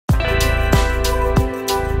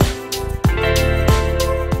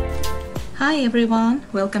Hi everyone,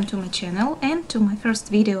 welcome to my channel and to my first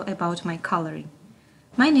video about my coloring.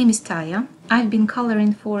 My name is Taya. I've been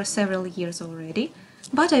coloring for several years already,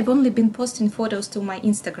 but I've only been posting photos to my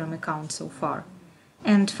Instagram account so far.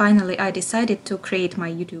 And finally I decided to create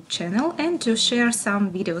my YouTube channel and to share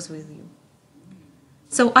some videos with you.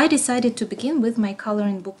 So I decided to begin with my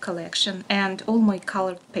coloring book collection and all my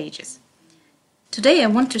colored pages. Today I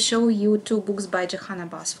want to show you two books by Johanna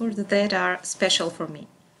Basford that are special for me.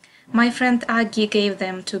 My friend Aggie gave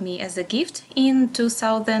them to me as a gift in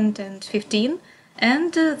 2015,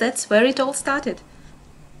 and that's where it all started.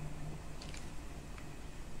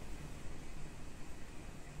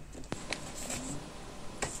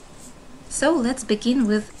 So let's begin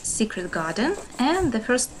with Secret Garden and the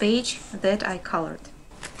first page that I colored.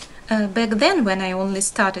 Back then, when I only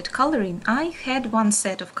started coloring, I had one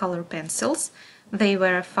set of color pencils. They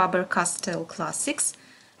were Faber-Castell Classics,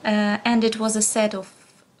 and it was a set of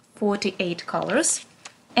 48 colors,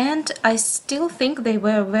 and I still think they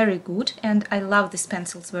were very good, and I love these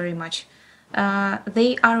pencils very much.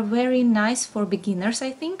 They are very nice for beginners,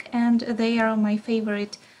 I think, and they are my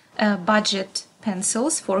favorite budget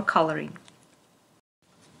pencils for coloring.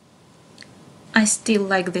 I still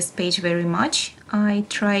like this page very much. I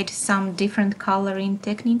tried some different coloring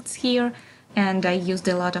techniques here, and I used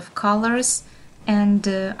a lot of colors, and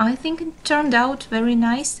I think it turned out very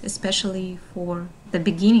nice, especially for the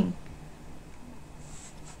beginning.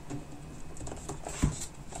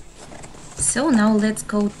 So now let's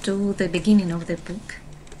go to the beginning of the book.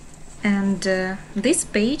 And this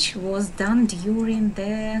page was done during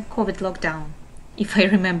the COVID lockdown, if I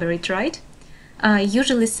remember it right.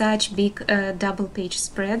 Usually such big double page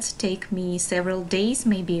spreads take me several days,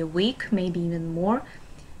 maybe a week, maybe even more.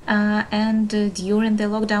 And during the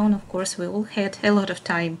lockdown, of course, we all had a lot of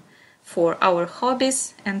time for our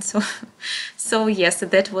hobbies, and so yes,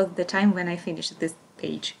 that was the time when I finished this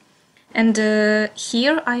page. And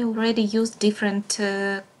here I already used different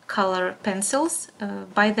color pencils.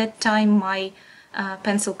 By that time my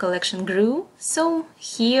pencil collection grew, so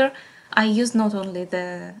here I used not only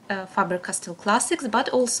the Faber-Castell Classics but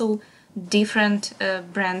also different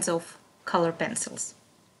brands of color pencils.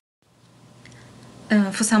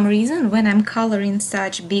 For some reason, when I'm coloring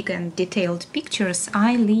such big and detailed pictures,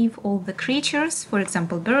 I leave all the creatures, for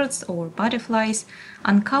example birds or butterflies,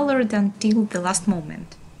 uncolored until the last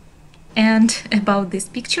moment. And about this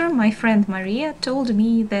picture, my friend Maria told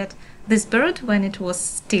me that this bird, when it was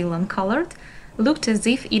still uncolored, looked as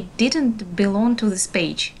if it didn't belong to this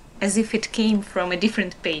page, as if it came from a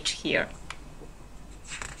different page here.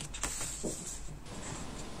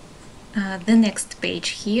 The next page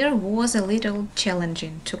here was a little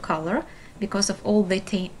challenging to color because of all the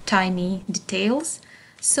tiny details,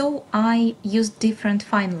 so I used different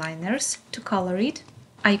fine liners to color it.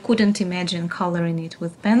 I couldn't imagine coloring it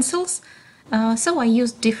with pencils, so I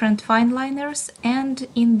used different fine liners, and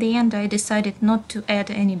in the end I decided not to add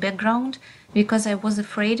any background because I was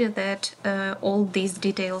afraid that all these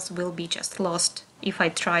details will be just lost if I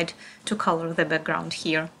tried to color the background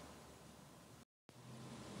here.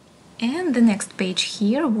 And the next page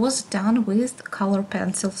here was done with color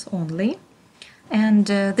pencils only. And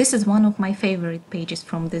this is one of my favorite pages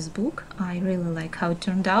from this book. I really like how it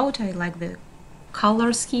turned out. I like the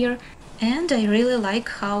colors here, and I really like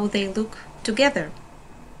how they look together.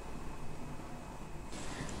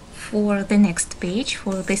 For the next page,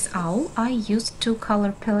 for this owl, I used two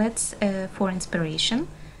color palettes for inspiration.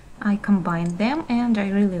 I combined them and I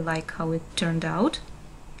really like how it turned out.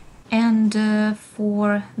 And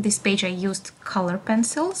for this page I used color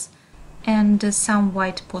pencils and some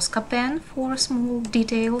white Posca pen for small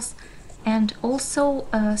details, and also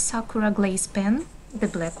a Sakura glaze pen, the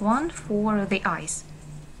black one, for the eyes.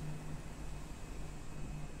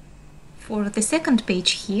 For the second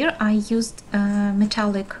page here I used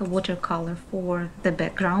metallic watercolor for the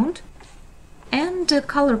background and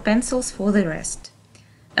color pencils for the rest.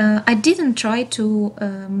 I didn't try to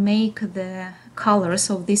make the colors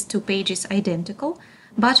of these two pages identical,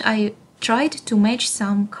 but I tried to match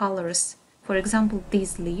some colors. For example,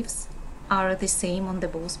 these leaves are the same on the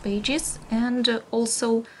both pages, and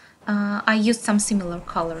also I used some similar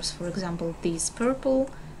colors, for example these purple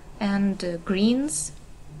and greens,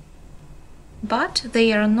 but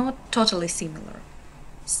they are not totally similar.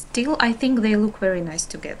 Still, I think they look very nice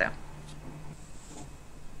together.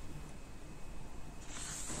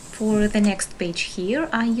 For the next page here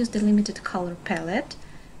I used a limited color palette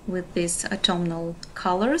with these autumnal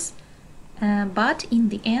colors, but in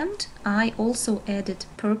the end I also added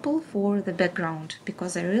purple for the background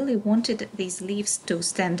because I really wanted these leaves to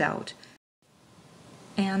stand out.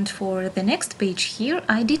 And for the next page here,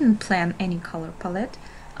 I didn't plan any color palette.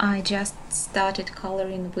 I just started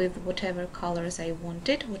coloring with whatever colors I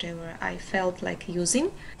wanted, whatever I felt like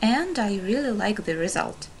using, and I really like the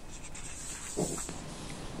result.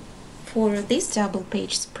 For this double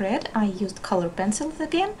page spread, I used color pencils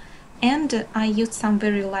again, and I used some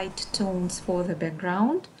very light tones for the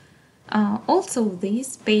background. Also,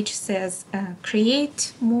 this page says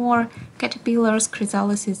create more caterpillars,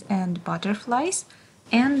 chrysalises and butterflies,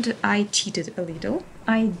 and I cheated a little.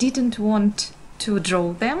 I didn't want to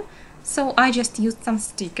draw them, so I just used some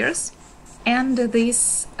stickers, and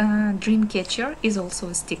this dream catcher is also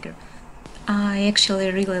a sticker. I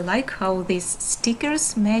actually really like how these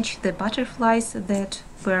stickers match the butterflies that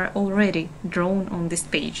were already drawn on this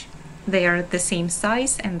page. They are the same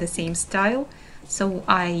size and the same style, so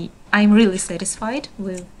I'm really satisfied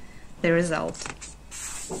with the result.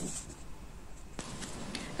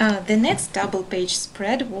 The next double page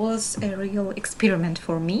spread was a real experiment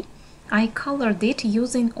for me. I colored it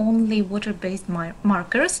using only water-based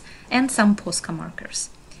markers and some Posca markers.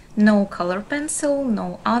 No color pencil,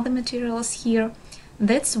 no other materials here.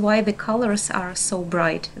 That's why the colors are so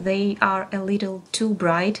bright. They are a little too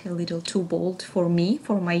bright, a little too bold for me,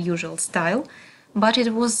 for my usual style. But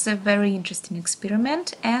it was a very interesting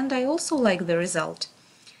experiment, and I also like the result.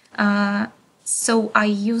 So I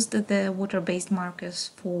used the water-based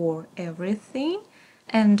markers for everything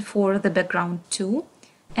and for the background too.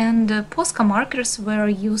 And Posca markers were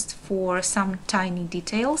used for some tiny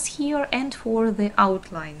details here and for the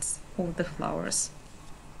outlines of the flowers.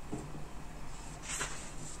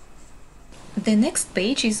 The next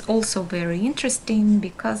page is also very interesting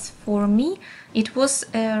because for me it was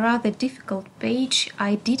a rather difficult page.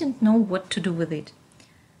 I didn't know what to do with it.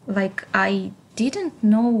 Like, I didn't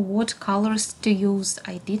know what colors to use,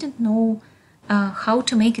 I didn't know how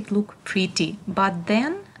to make it look pretty. But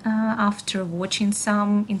then, after watching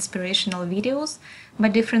some inspirational videos by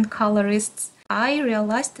different colorists, I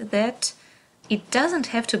realized that it doesn't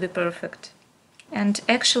have to be perfect. And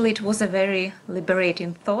actually it was a very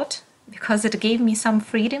liberating thought, because it gave me some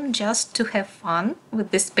freedom just to have fun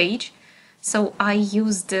with this page. So I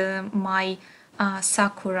used my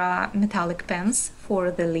Sakura metallic pens for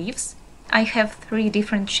the leaves. I have 3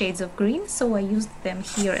 different shades of green, so I used them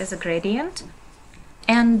here as a gradient.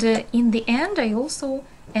 And in the end I also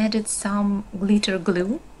added some glitter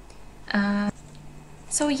glue.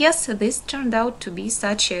 So yes, this turned out to be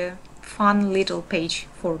such a fun little page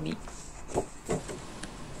for me.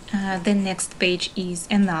 The next page is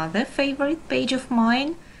another favorite page of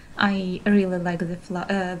mine. I really like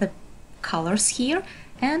the colors here,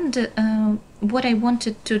 and what I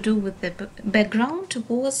wanted to do with the background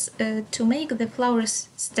was to make the flowers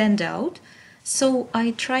stand out. So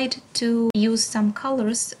I tried to use some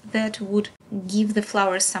colors that would give the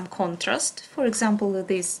flowers some contrast. For example,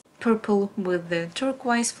 this purple with the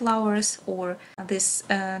turquoise flowers, or this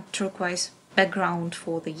turquoise background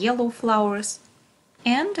for the yellow flowers.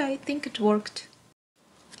 And I think it worked.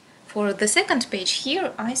 For the second page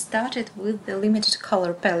here, I started with the limited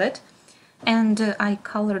color palette, and I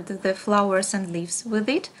colored the flowers and leaves with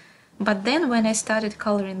it. But then when I started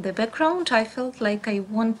coloring the background, I felt like I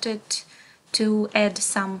wanted to add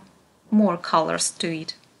some more colors to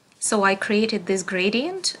it. So I created this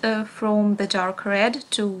gradient from the dark red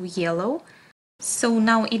to yellow. So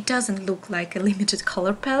now it doesn't look like a limited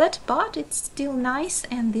color palette, but it's still nice,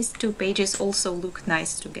 and these 2 pages also look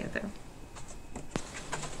nice together.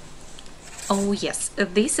 Oh yes,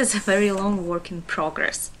 this is a very long work in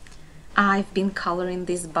progress. I've been coloring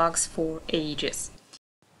these bugs for ages.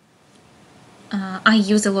 I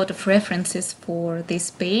use a lot of references for this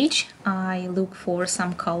page. I look for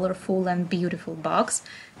some colorful and beautiful bugs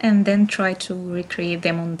and then try to recreate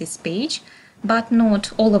them on this page. But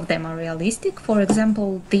not all of them are realistic. For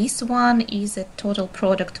example, this one is a total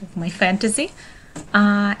product of my fantasy,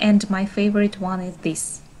 and my favorite one is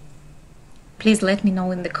this. Please let me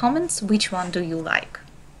know in the comments which one do you like.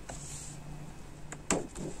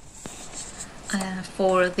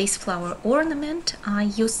 For this flower ornament, I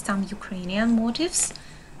used some Ukrainian motifs.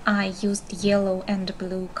 I used yellow and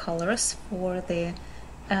blue colors for the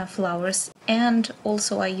flowers, and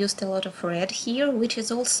also I used a lot of red here, which is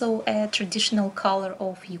also a traditional color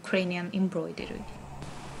of Ukrainian embroidery.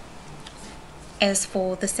 As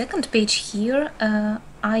for the second page here,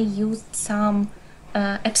 I used some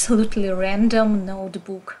absolutely random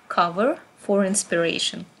notebook cover for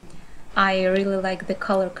inspiration. I really like the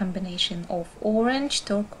color combination of orange,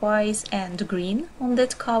 turquoise and green on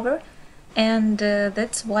that cover, and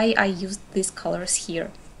that's why I used these colors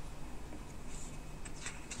here.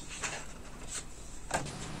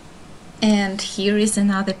 And here is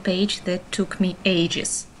another page that took me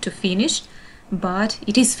ages to finish, but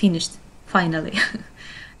it is finished finally.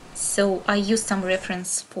 So I used some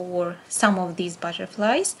reference for some of these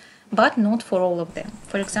butterflies, but not for all of them.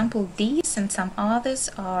 For example, these and some others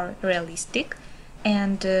are realistic,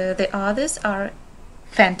 and the others are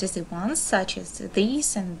fantasy ones, such as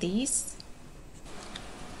these and these.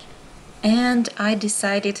 And I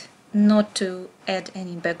decided not to add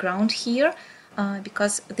any background here,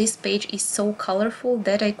 because this page is so colorful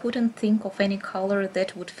that I couldn't think of any color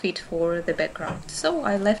that would fit for the background. So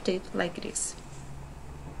I left it like it is.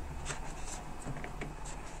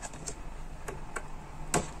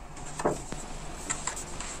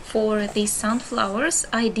 For these sunflowers,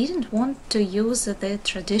 I didn't want to use the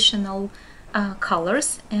traditional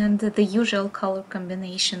colors and the usual color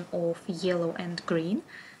combination of yellow and green,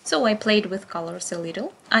 so I played with colors a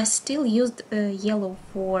little. I still used yellow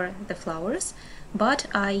for the flowers, but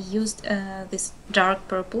I used this dark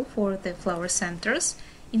purple for the flower centers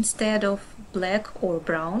instead of black or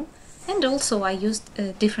brown, and also I used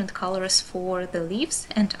different colors for the leaves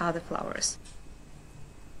and other flowers.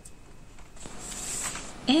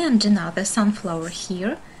 And another sunflower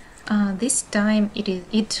here. This time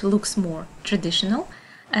it looks more traditional,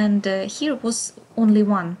 and here was only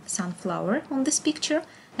one sunflower on this picture,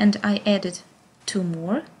 and I added two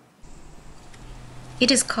more. It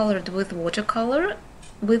is colored with watercolor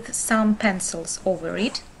with some pencils over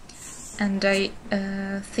it, and I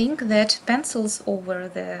think that pencils over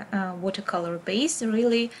the watercolor base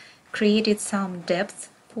really created some depth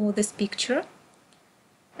for this picture.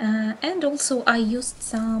 And also I used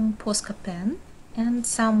some Posca pen and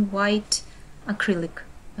some white acrylic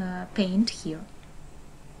paint here.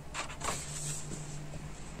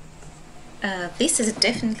 This is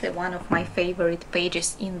definitely one of my favorite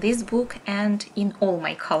pages in this book and in all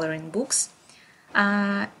my coloring books.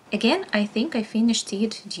 Again, I think I finished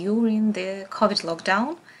it during the COVID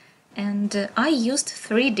lockdown, and I used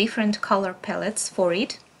 3 different color palettes for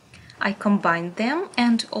it. I combined them,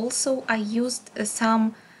 and also I used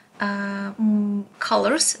some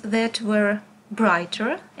colors that were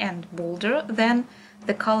brighter and bolder than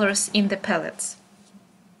the colors in the palettes.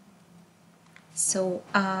 So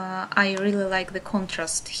I really like the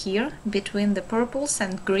contrast here between the purples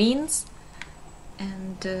and greens,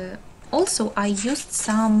 and also I used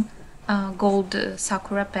some gold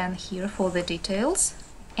Sakura pen here for the details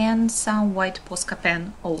and some white Posca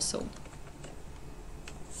pen also.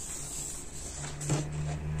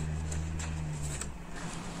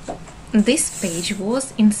 This page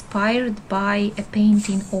was inspired by a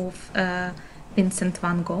painting of Vincent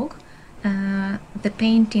van Gogh, the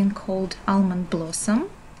painting called Almond Blossom.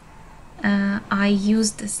 I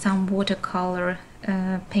used some watercolor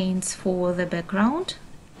paints for the background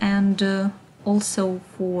and also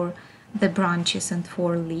for the branches and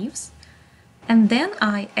for leaves. And then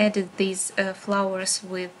I added these flowers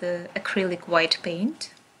with acrylic white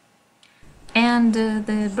paint, and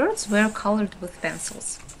the birds were colored with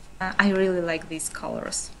pencils. I really like these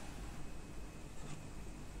colors.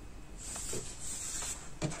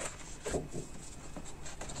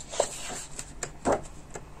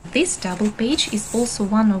 This double page is also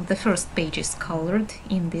one of the first pages colored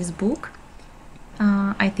in this book.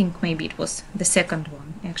 I think maybe it was the second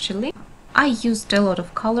one actually. I used a lot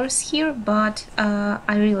of colors here, but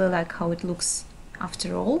I really like how it looks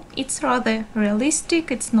after all. It's rather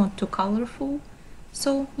realistic, it's not too colorful.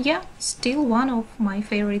 So yeah, still one of my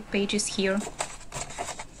favorite pages here.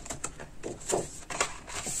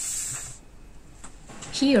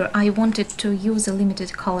 Here I wanted to use a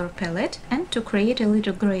limited color palette and to create a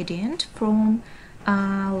little gradient from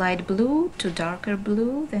light blue to darker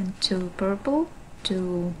blue, then to purple,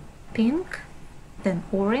 to pink, then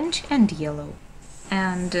orange and yellow.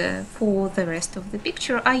 And for the rest of the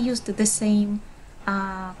picture I used the same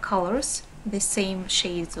colors, the same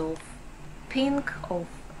shades of pink, of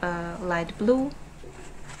light blue.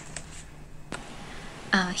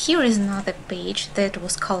 Here is another page that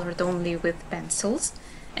was colored only with pencils,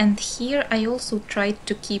 and here I also tried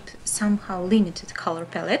to keep somehow limited color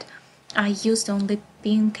palette. I used only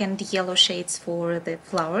pink and yellow shades for the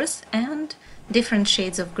flowers and different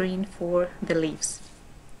shades of green for the leaves,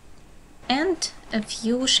 and a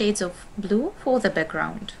few shades of blue for the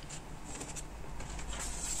background.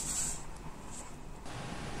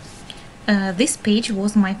 This page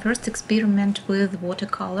was my first experiment with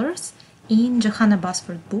watercolors in Johanna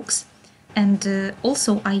Basford books, and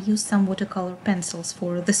also I used some watercolor pencils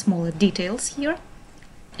for the smaller details here,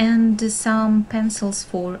 and some pencils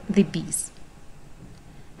for the bees.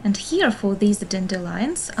 And here for these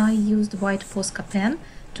dandelions I used white Posca pen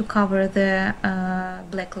to cover the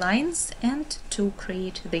black lines and to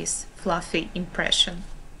create this fluffy impression.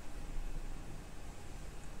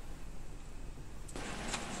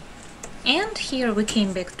 And here we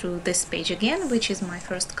came back to this page again, which is my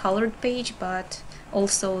first colored page, but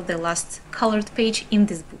also the last colored page in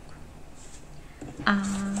this book.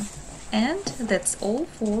 And that's all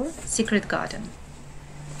for Secret Garden.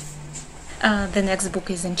 The next book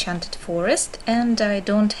is Enchanted Forest, and I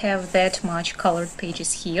don't have that much colored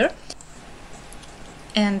pages here.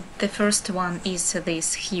 And the first one is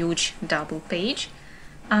this huge double page,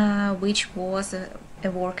 which was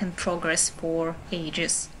a work in progress for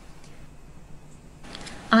ages.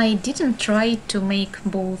 I didn't try to make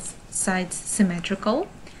both sides symmetrical.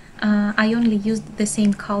 I only used the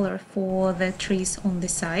same color for the trees on the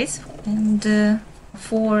sides, and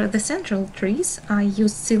for the central trees I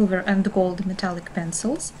used silver and gold metallic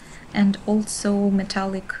pencils and also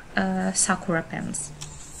metallic sakura pens.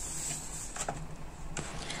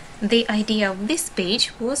 The idea of this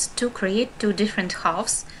page was to create two different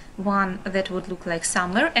halves, one that would look like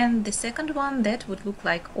summer and the second one that would look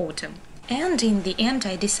like autumn. And in the end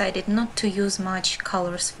I decided not to use much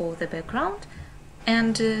colors for the background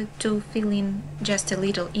and to fill in just a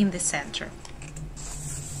little in the center.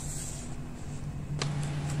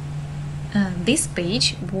 This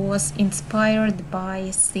page was inspired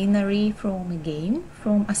by scenery from a game,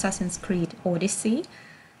 from Assassin's Creed Odyssey.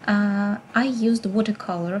 I used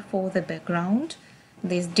watercolor for the background,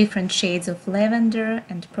 these different shades of lavender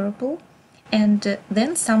and purple, and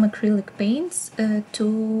then some acrylic paints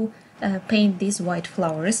to paint these white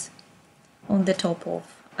flowers on the top of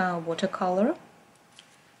watercolor.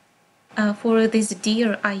 For this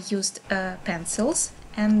deer I used pencils,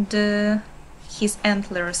 and his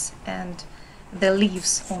antlers and the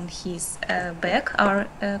leaves on his back are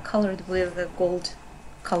colored with a gold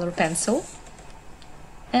color pencil.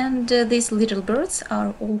 And these little birds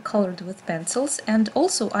are all colored with pencils, and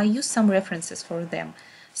also I used some references for them.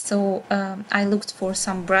 So I looked for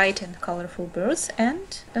some bright and colorful birds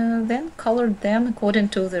and then colored them according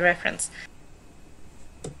to the reference.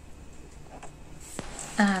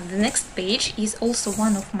 The next page is also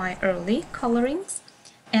one of my early colorings,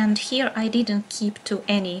 and here I didn't keep to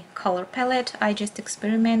any color palette. I just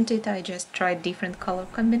experimented, I just tried different color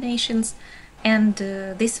combinations, and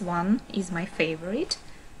this one is my favorite.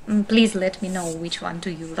 Please let me know which one do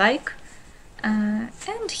you like.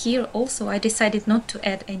 And here also I decided not to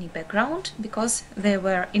add any background because there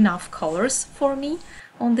were enough colors for me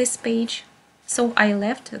on this page, so I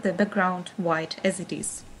left the background white as it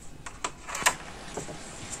is.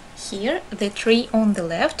 Here the tree on the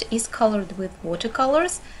left is colored with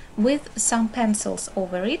watercolors with some pencils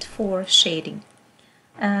over it for shading.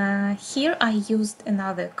 Here I used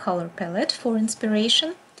another color palette for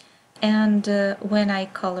inspiration, and when I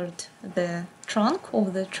colored the trunk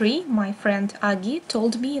of the tree, my friend Agi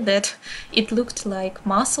told me that it looked like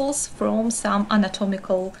muscles from some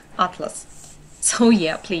anatomical atlas. So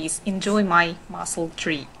yeah, please enjoy my muscle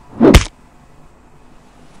tree.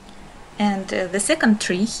 And the second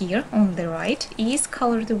tree here on the right is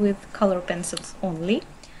colored with color pencils only.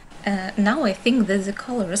 Now I think that the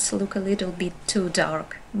colors look a little bit too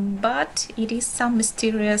dark, but it is some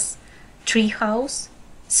mysterious tree house,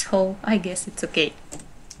 so I guess it's okay.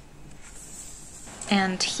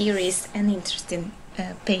 And here is an interesting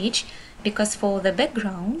page, because for the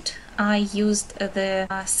background I used the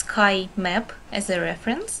sky map as a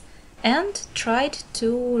reference and tried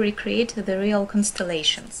to recreate the real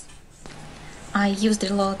constellations. I used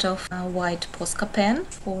a lot of white Posca pen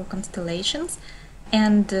for constellations,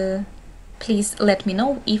 and please let me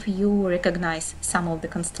know if you recognize some of the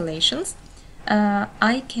constellations.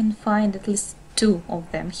 I can find at least 2 of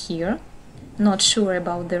them here. Not sure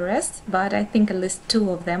about the rest, but I think at least 2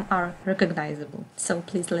 of them are recognizable. So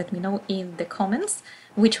please let me know in the comments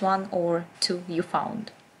which one or 2 you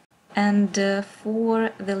found. And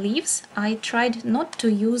for the leaves, I tried not to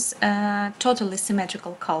use totally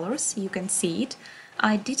symmetrical colors, you can see it.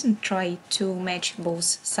 I didn't try to match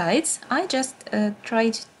both sides, I just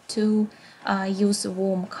tried to use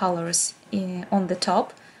warm colors on the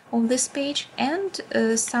top of this page and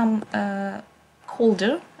some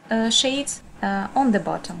colder shades on the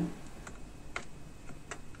bottom.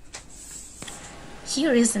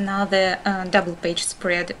 Here is another double page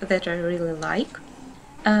spread that I really like.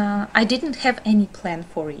 I didn't have any plan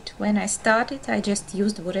for it. When I started, I just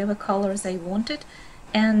used whatever colors I wanted,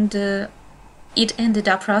 and it ended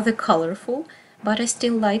up rather colorful, but I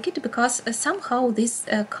still like it because somehow this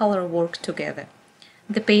color worked together.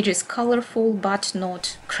 The page is colorful, but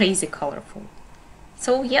not crazy colorful.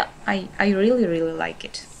 So yeah, I really like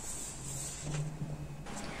it.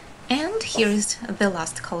 And here is the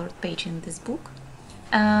last colored page in this book.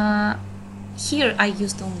 Here I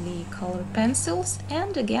used only color pencils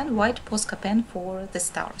and again white Posca pen for the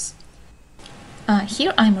stars.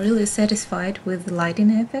 Here I'm really satisfied with the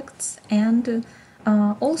lighting effects, and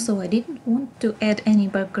also I didn't want to add any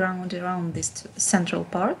background around this central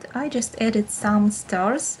part. I just added some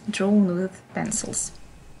stars drawn with pencils.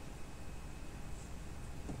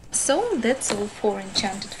 So that's all for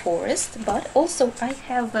Enchanted Forest, but also I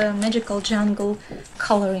have a Magical Jungle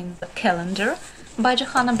coloring calendar by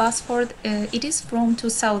Johanna Basford. It is from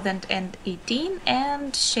 2018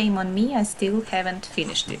 and shame on me, I still haven't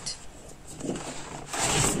finished it.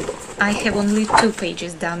 I have only 2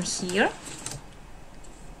 pages done here.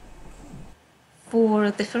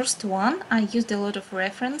 For the first one I used a lot of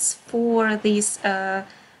reference for these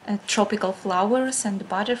tropical flowers and the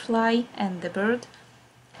butterfly and the bird.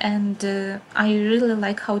 And I really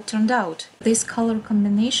like how it turned out. This color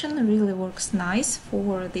combination really works nice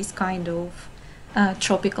for this kind of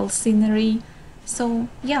tropical scenery. So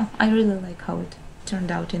yeah, I really like how it turned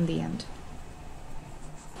out in the end.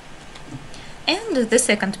 And the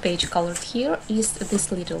second page colored here is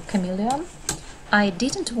this little chameleon. I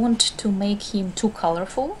didn't want to make him too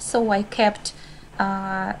colorful, so I kept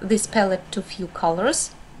this palette to few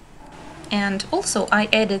colors. And also I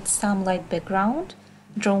added some light background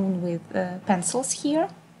drawn with pencils here.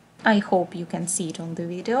 I hope you can see it on the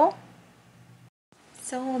video.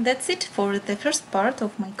 So that's it for the first part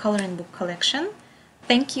of my coloring book collection.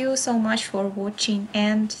 Thank you so much for watching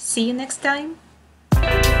and see you next time!